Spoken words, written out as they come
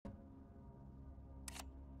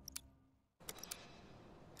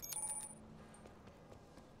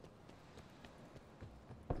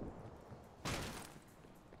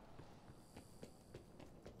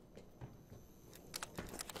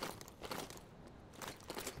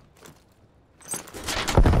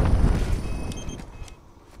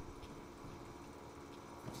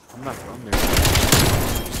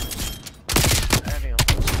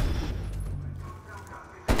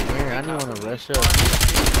rush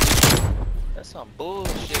up. That's some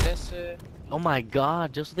bullshit. That's Oh my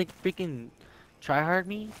god, just so they freaking try hard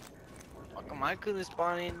me? How come I couldn't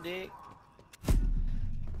spawn in, dick?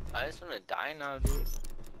 I just wanna die now, dude.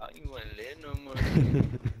 I don't even wanna live no more.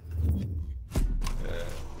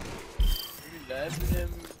 You laughing at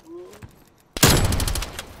me,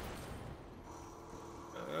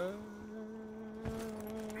 bro?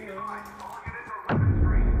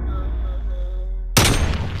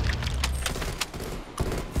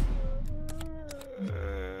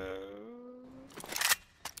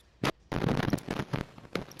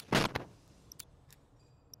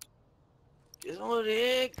 Guess what,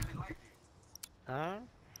 Dick? Huh?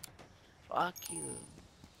 Fuck you.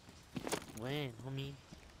 When, homie?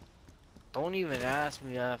 Don't even ask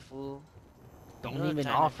me that, fool. Don't You know the even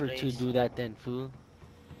time and offer to place. do that then, fool.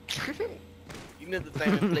 You know the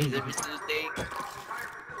time and place every Tuesday.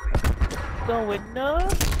 Going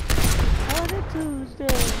up on a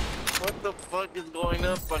Tuesday. What the fuck is going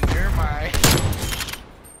up on your mind?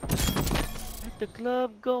 At the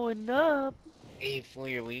club going up Hey, fool,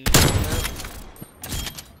 your wee going up?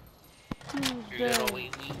 Your little Tuesday. wee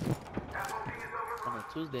wee On a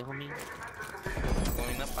Tuesday, homie.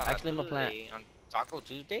 going up on Actually, a I'm a plant. Tuesday. On Taco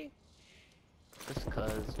Tuesday? Just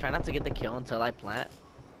cause. Try not to get the kill until I plant.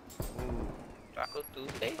 Ooh, Taco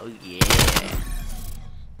Tuesday? Oh yeah.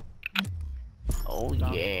 Oh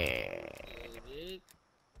yeah. Dude.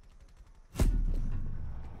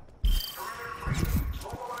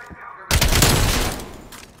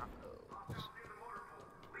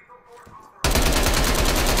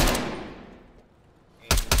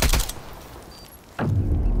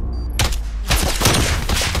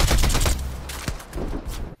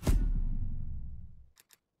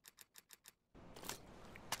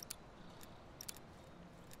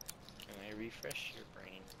 Can I refresh your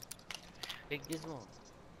brain? Hey Gizmo,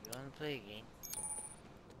 you wanna play a game?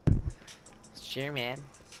 Sure, man.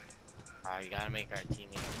 You gotta make our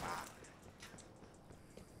teammate a bot.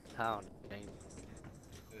 How? Dang.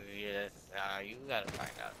 Yeah, you gotta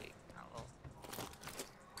find out, dude. I don't know.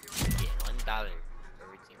 Get $1 for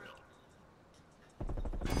every teammate.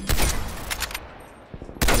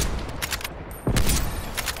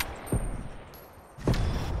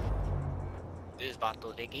 This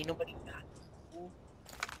bottle, they ain't nobody got.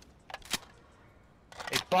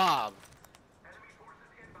 Hey Bob!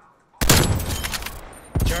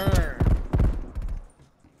 Turn!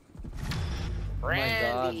 Oh my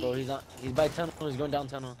god, bro, he's by tunnel, he's going down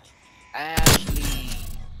tunnel. Ashley!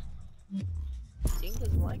 Team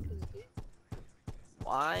doesn't like us, dude.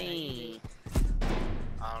 Why?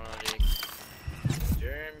 I don't know, dude.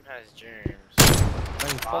 Germ has germs. Are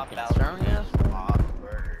you Bob fucking Ballard strong ass? is Bob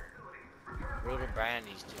Burger. Rhoda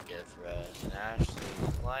Brandy's too good for us, and Ashley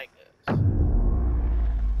doesn't like us.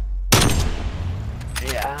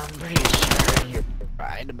 Yeah, I'm pretty sure you're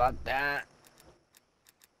right about that.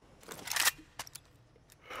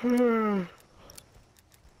 We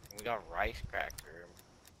got Rice Cracker,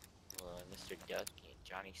 Mr. Ducky, and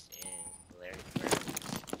Johnny Sins, Larry Burns.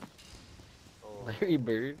 Oh, Larry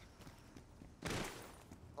Bird?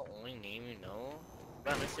 the only name you know?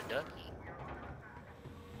 What about Mr. Ducky?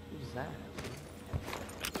 Who's that?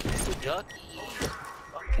 Mr. Ducky!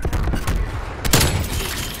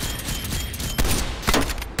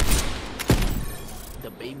 The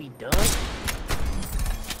baby duck?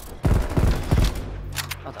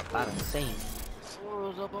 I was about to say.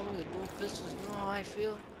 Swirls up on me with no pistols, you know how I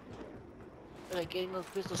feel? I feel like getting those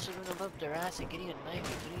pistols, shoving them up their ass and getting a knife and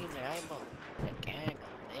putting it in their eyeball. I can't,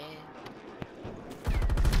 man.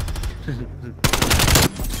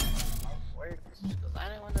 Works, cause I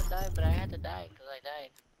didn't want to die, but I had to die, cause I died.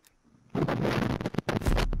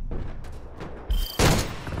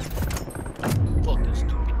 Fucking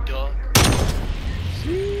stupid dog.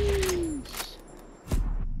 Sheesh.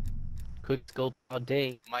 Quick scope all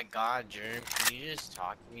day. My god, Germ, can you just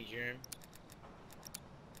talk to me, Germ?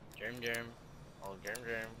 Germ. Oh,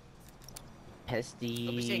 Germ. Pesty.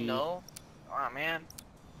 Don't be saying no. Aw, man.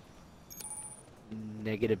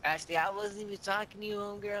 Negative. Ashley, I wasn't even talking to you,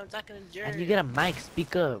 homegirl. I'm talking to Germ. And you get a mic,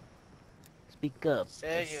 speak up. Speak up.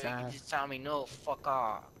 Said you It's, can just tell me no, fuck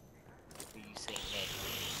off. You say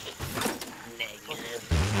negative. Negative.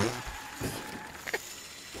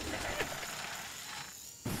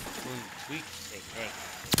 Sweet, say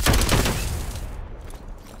negative.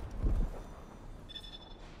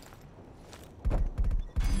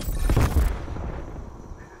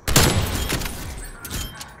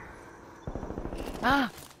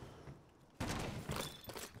 Ah!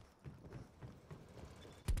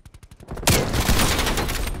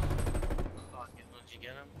 Fucking, don't you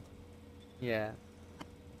get him? Yeah.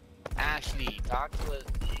 Ashley, talk to us.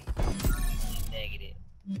 Negative.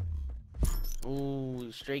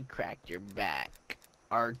 Ooh, straight cracked your back.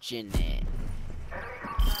 Arching it.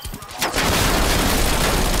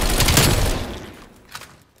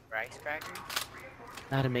 Rice cracker?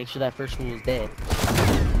 Now to make sure that first one was dead.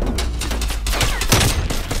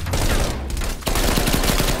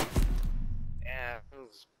 Yeah, it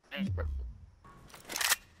was.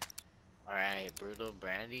 Alright, Brutal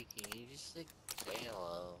Brandy, can you just like say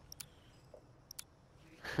hello?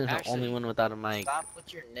 The Actually, only one without a mic. stop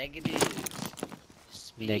with your negatives. Just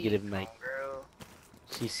speak, Negative mic. girl.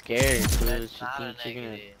 She's scared, dude. That's She not a thinks you're gonna.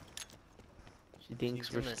 negative. She thinks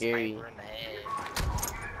She's we're gonna scary. snipe her in the head.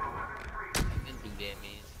 I didn't do that,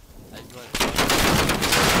 man. I just want to.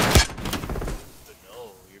 But no,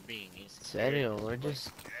 you're being insecure. Serio, we're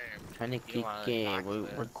just trying to You kick wanna it. talk to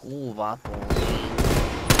We're us. cool, Vato.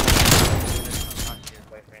 Talk to your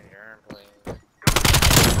boyfriend, your arm, please.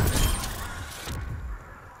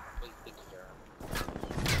 Please pick your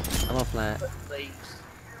arm. I'm a flat. Please.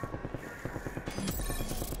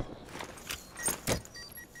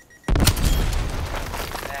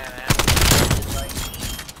 Yeah, man. Just like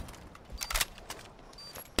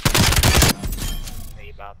Say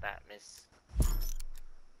about that, miss.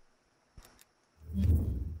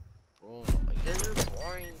 Oh, you guys are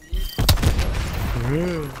boring,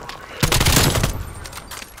 dude.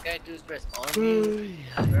 Gotta do is press unmute.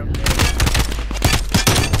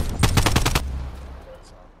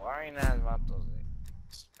 Boring as vatos,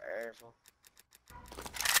 it's powerful.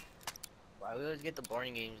 Why we always get the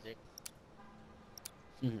boring games, Dick?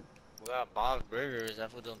 We got Bob's Burgers,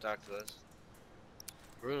 that fool don't talk to us.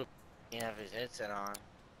 Brutal can't have his headset on.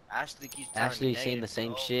 Ashley keeps telling me Ashley saying the negative,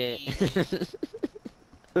 same so shit.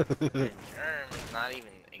 And Germ is not even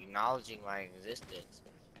acknowledging my existence.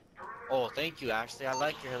 Oh, thank you, Ashley. I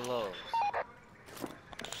like your hellos.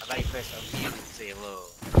 I like you press unmute and say hello.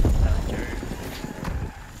 Germ.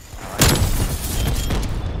 I like it.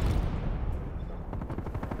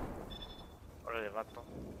 Órale, vato.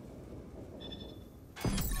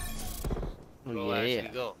 Oh, Go, yeah. Ashley,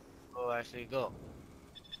 go. Go, Ashley, go.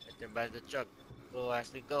 Right there by the truck. Go,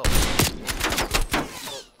 Ashley, go.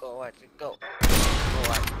 Go, Ashley, go.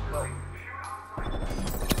 Go, Ashley, go.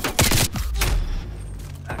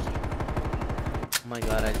 Ashley. Oh my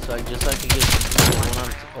god, I just like to get one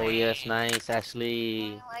on. Oh yes, nice,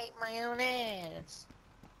 Ashley. I like my own ass.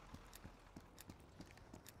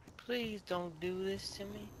 Please don't do this to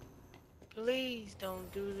me. Please don't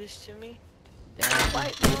do this to me. Damn,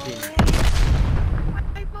 Wipe they're my dipping. ass.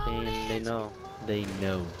 Wipe my own They ass. know. They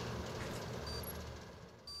know.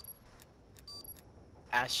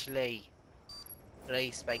 Ashley.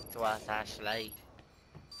 Please speak to us, Ashley.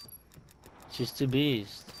 She's too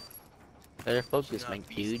beast. Better She's focus, my not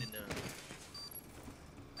beast dude. enough.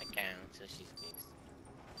 I can't until she speaks.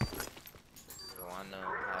 I wanna know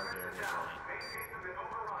how girl is like.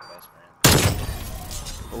 My best friend.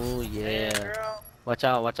 Oh Hey, yeah. girl. Watch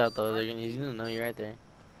out though. He's gonna know you're right there.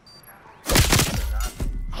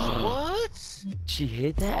 What? She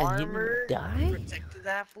hit that and he Armor didn't die? protected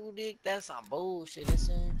that fool, dick? That's some bullshit,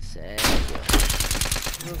 listen. Sad.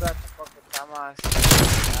 You got the fucking Tamas.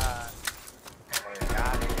 God. Oh,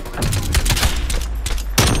 got it.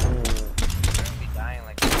 Oh. You're gonna be dying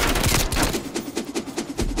like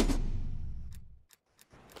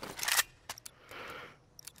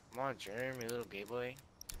Come on, Jeremy, little gay boy.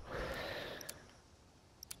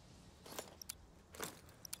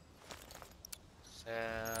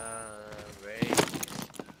 Celebrate.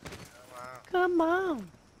 Come on.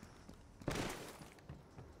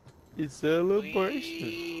 It's celebration.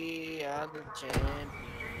 We are the champions.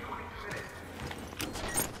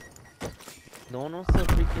 No one wants to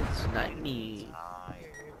freaking snipe me.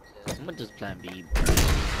 Tired. I'm gonna just plan B, bro.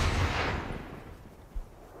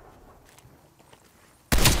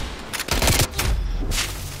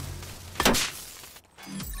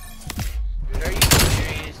 Dude, are you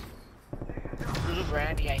serious? Little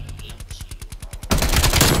Brandy, I hate you.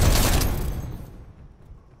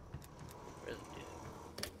 Really do.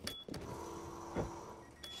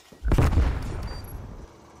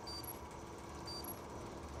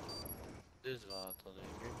 This is volatile, dude.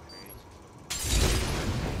 You're crazy.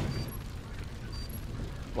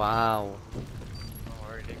 Wow. Don't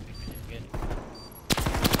worry, Dick. We can get it.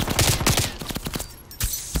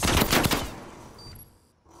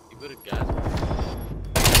 You go to gas.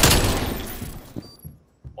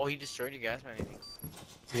 Oh, he destroyed your gas man, I think.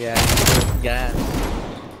 Yeah, gas.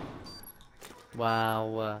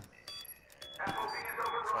 Wow.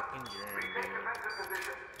 Fucking germ, dude.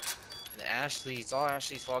 And Ashley, it's all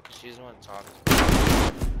Ashley's fault because she doesn't want to talk to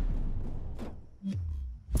me.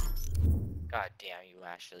 God damn you,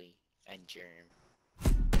 Ashley and Jerem.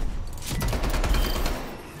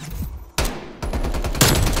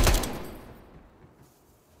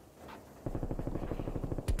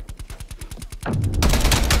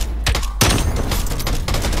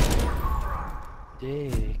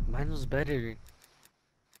 Dick, mine was better.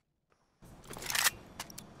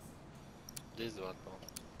 This is what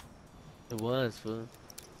though. It was, fool.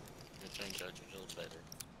 You're trying to judge which was better.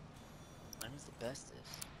 Mine was the bestest.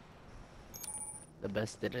 The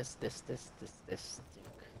best it is this. Dick.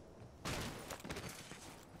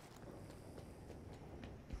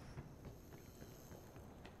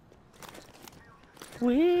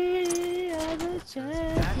 We are the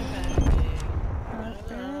champions. My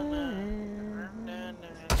friend. We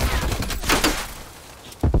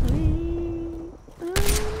are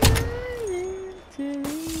riding to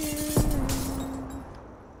the end.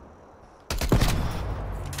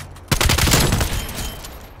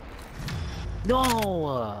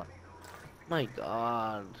 No! My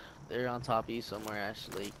God. They're on top of you somewhere,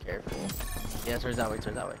 Ashley. Careful. Yeah, turns that way,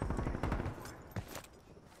 turns that way.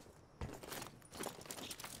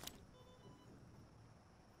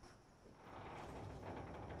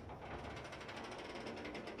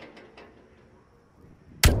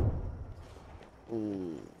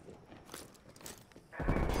 Ooh.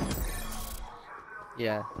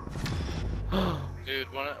 Yeah.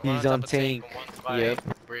 Dude, one He's on on top of tank, tank. and one's by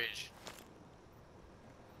Yep. bridge.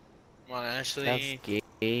 Come on, That's Ashley.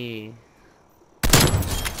 gay.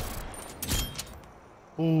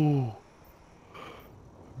 Ooh.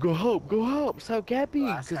 Go help, stop capping,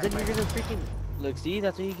 Last cause guy then might you're gonna freaking look. See,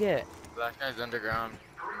 that's what you get. Black guy's underground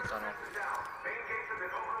in the tunnel.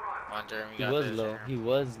 Come on, Jeremy, He got was this. low. He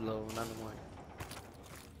was low, not anymore.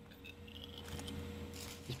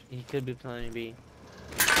 He could be playing B.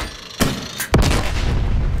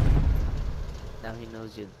 Now he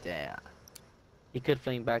knows you're there. He could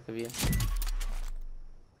fling back of you.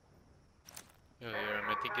 Yo,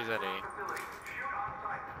 I think he's at A.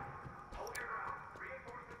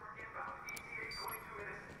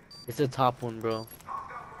 It's the top one, bro.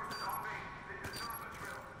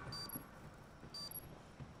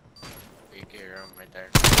 You can hear him right there.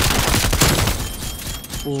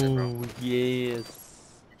 Oh yes.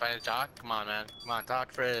 You find a talk? Come on, man. Come on,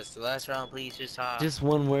 talk first. The last round, please, just talk. Just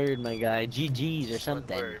one word, my guy. GG's or Just one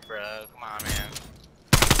something. word, bro. Come on, man.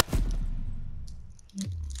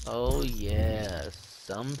 Oh yeah,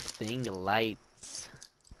 something lights.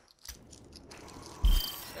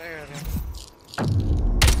 There it is.